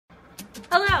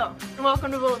Hello, and welcome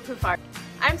to Bulletproof Art.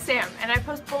 I'm Sam, and I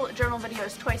post bullet journal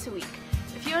videos twice a week.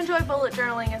 If you enjoy bullet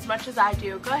journaling as much as I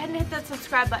do, go ahead and hit that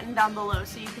subscribe button down below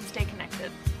so you can stay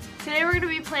connected. Today we're going to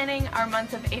be planning our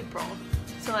month of April,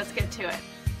 so let's get to it.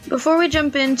 Before we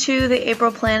jump into the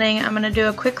April planning, I'm going to do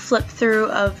a quick flip through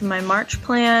of my March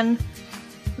plan,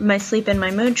 my sleep and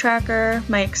my mood tracker,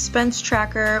 my expense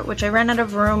tracker, which I ran out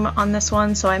of room on this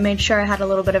one, so I made sure I had a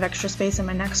little bit of extra space in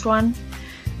my next one,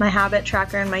 my habit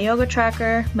tracker and my yoga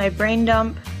tracker, my brain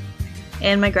dump,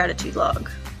 and my gratitude log.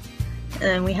 And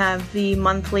then we have the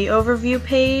monthly overview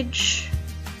page,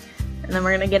 and then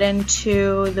we're going to get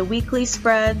into the weekly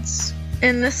spreads.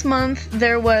 In this month,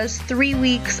 there was 3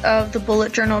 weeks of the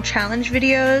bullet journal challenge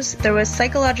videos. There was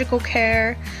psychological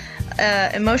care,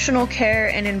 emotional care,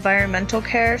 and environmental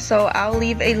care, so I'll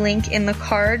leave a link in the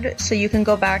card so you can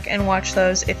go back and watch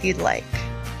those if you'd like.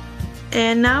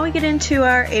 And now we get into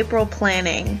our April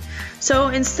planning. So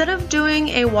instead of doing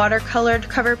a watercolored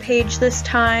cover page this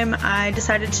time, I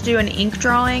decided to do an ink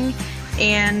drawing,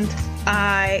 and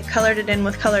I colored it in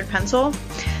with colored pencil.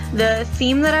 The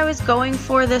theme that I was going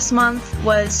for this month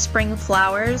was spring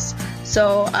flowers,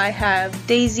 so I have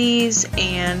daisies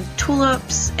and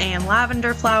tulips and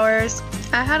lavender flowers.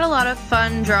 I had a lot of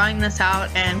fun drawing this out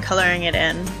and coloring it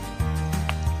in.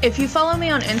 If you follow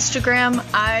me on Instagram,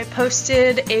 I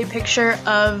posted a picture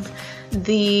of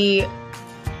the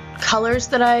colors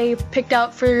that I picked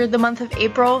out for the month of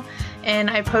April, and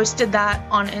I posted that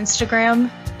on Instagram,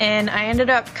 and I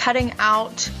ended up cutting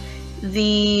out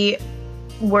the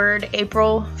word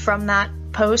April from that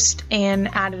post and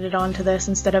added it onto this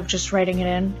instead of just writing it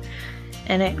in,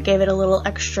 and it gave it a little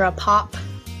extra pop.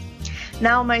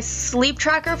 Now my sleep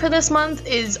tracker for this month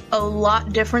is a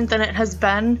lot different than it has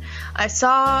been. I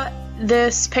saw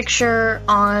this picture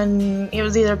on, it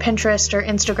was either Pinterest or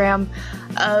Instagram,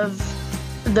 of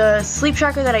the sleep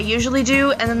tracker that I usually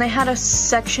do, and then they had a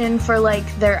section for like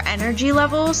their energy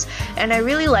levels, and I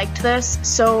really liked this,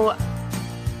 so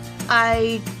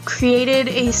I created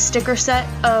a sticker set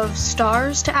of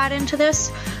stars to add into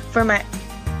this for my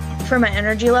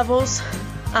energy levels.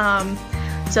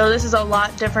 So this is a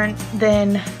lot different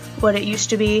than what it used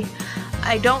to be.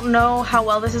 I don't know how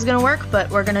well this is going to work, but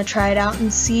we're going to try it out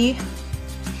and see.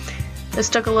 This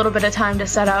took a little bit of time to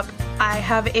set up. I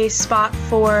have a spot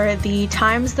for the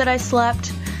times that I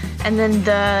slept, and then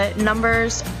the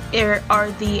numbers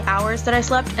are the hours that I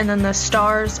slept, and then the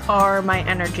stars are my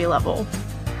energy level.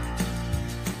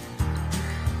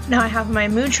 Now I have my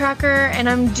mood tracker, and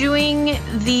I'm doing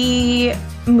the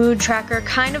mood tracker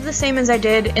kind of the same as I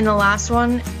did in the last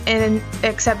one,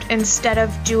 except instead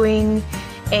of doing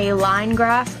a line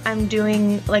graph, I'm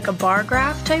doing like a bar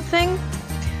graph type thing.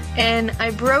 And I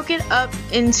broke it up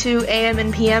into AM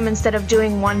and PM instead of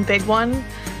doing one big one.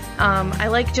 I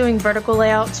like doing vertical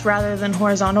layouts rather than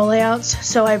horizontal layouts,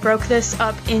 so I broke this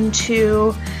up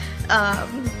into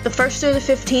the 1st through the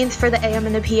 15th for the AM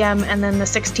and the PM, and then the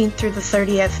 16th through the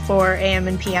 30th for AM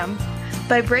and PM.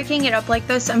 By breaking it up like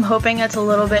this, I'm hoping it's a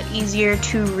little bit easier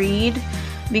to read,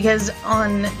 because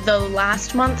on the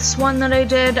last month's one that I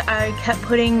did, I kept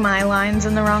putting my lines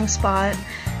in the wrong spot,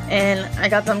 and I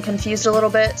got them confused a little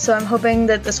bit, so I'm hoping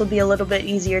that this will be a little bit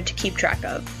easier to keep track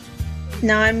of.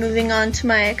 Now I'm moving on to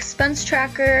my expense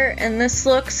tracker, and this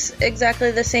looks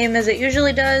exactly the same as it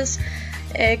usually does,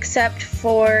 except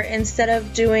for instead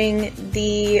of doing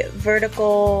the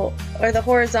vertical or the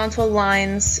horizontal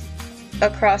lines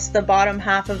across the bottom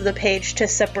half of the page to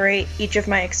separate each of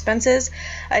my expenses,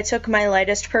 I took my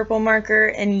lightest purple marker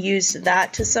and used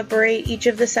that to separate each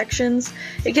of the sections.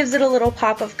 It gives it a little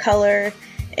pop of color,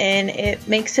 and it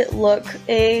makes it look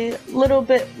a little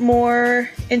bit more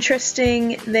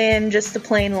interesting than just the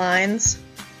plain lines.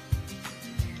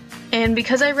 And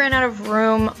because I ran out of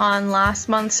room on last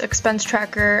month's expense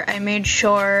tracker, I made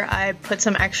sure I put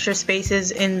some extra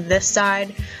spaces in this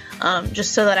side,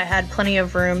 just so that I had plenty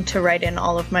of room to write in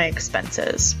all of my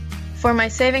expenses. For my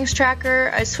savings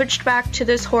tracker, I switched back to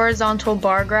this horizontal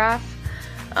bar graph.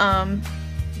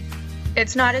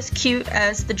 It's not as cute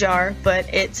as the jar,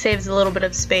 but it saves a little bit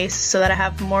of space so that I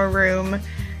have more room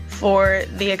for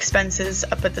the expenses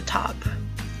up at the top.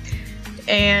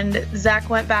 And Zach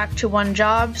went back to one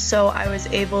job, so I was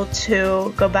able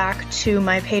to go back to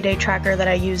my payday tracker that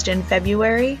I used in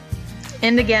February.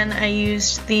 And again, I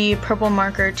used the purple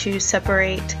marker to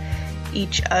separate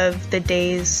each of the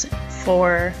days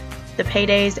for the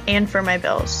paydays and for my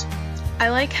bills. I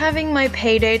like having my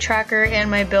payday tracker and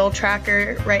my bill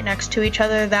tracker right next to each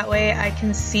other. That way I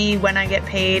can see when I get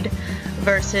paid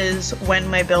versus when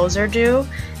my bills are due.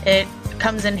 It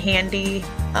comes in handy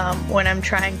when I'm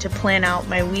trying to plan out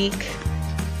my week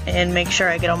and make sure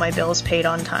I get all my bills paid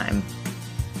on time.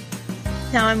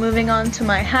 Now I'm moving on to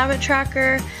my habit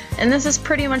tracker, and this is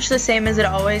pretty much the same as it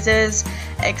always is,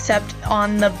 except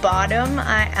on the bottom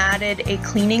I added a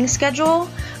cleaning schedule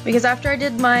because after I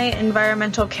did my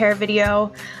environmental care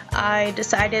video, I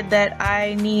decided that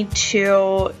I need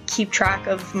to keep track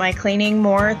of my cleaning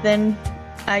more than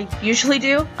I usually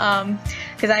do,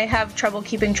 because I have trouble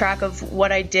keeping track of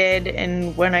what I did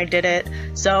and when I did it.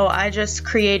 So I just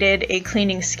created a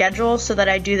cleaning schedule so that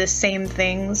I do the same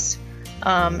things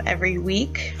every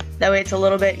week. That way it's a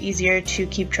little bit easier to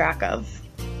keep track of.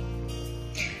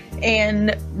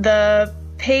 And the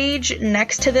page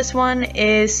next to this one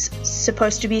is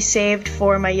supposed to be saved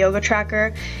for my yoga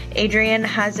tracker. Adrian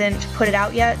hasn't put it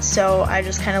out yet, so I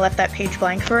just kind of left that page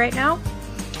blank for right now.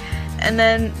 And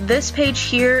then this page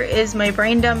here is my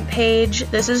brain dump page.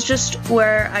 This is just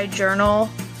where I journal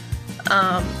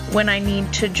when I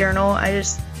need to journal.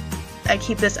 I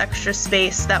keep this extra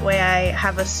space, that way I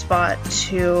have a spot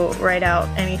to write out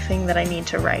anything that I need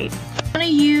to write. If you want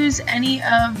to use any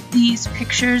of these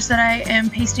pictures that I am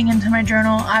pasting into my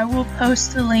journal, I will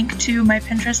post the link to my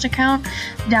Pinterest account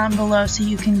down below so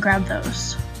you can grab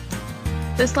those.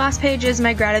 This last page is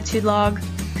my gratitude log.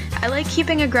 I like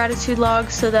keeping a gratitude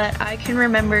log so that I can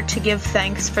remember to give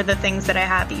thanks for the things that I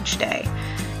have each day.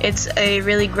 It's a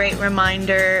really great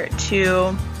reminder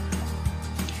to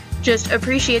just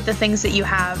appreciate the things that you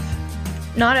have.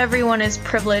 Not everyone is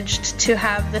privileged to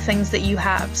have the things that you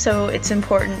have, so it's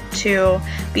important to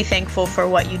be thankful for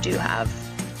what you do have.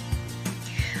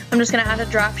 I'm just going to add a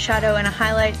drop shadow and a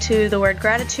highlight to the word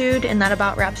gratitude, and that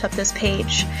about wraps up this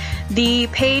page. The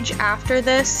page after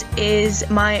this is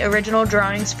my original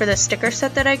drawings for the sticker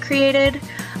set that I created.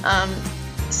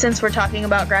 Since we're talking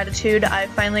about gratitude, I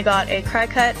finally got a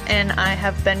Cricut and I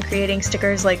have been creating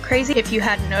stickers like crazy. If you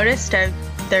hadn't noticed,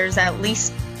 there's at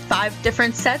least 5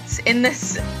 different sets in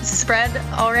this spread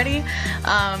already.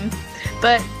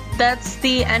 But that's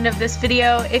the end of this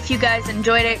video. If you guys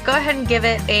enjoyed it, go ahead and give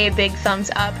it a big thumbs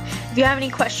up. If you have any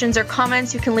questions or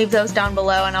comments, you can leave those down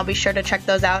below and I'll be sure to check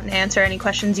those out and answer any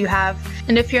questions you have.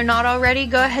 And if you're not already,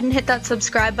 go ahead and hit that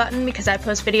subscribe button because I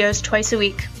post videos twice a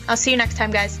week. I'll see you next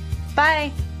time, guys.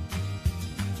 Bye!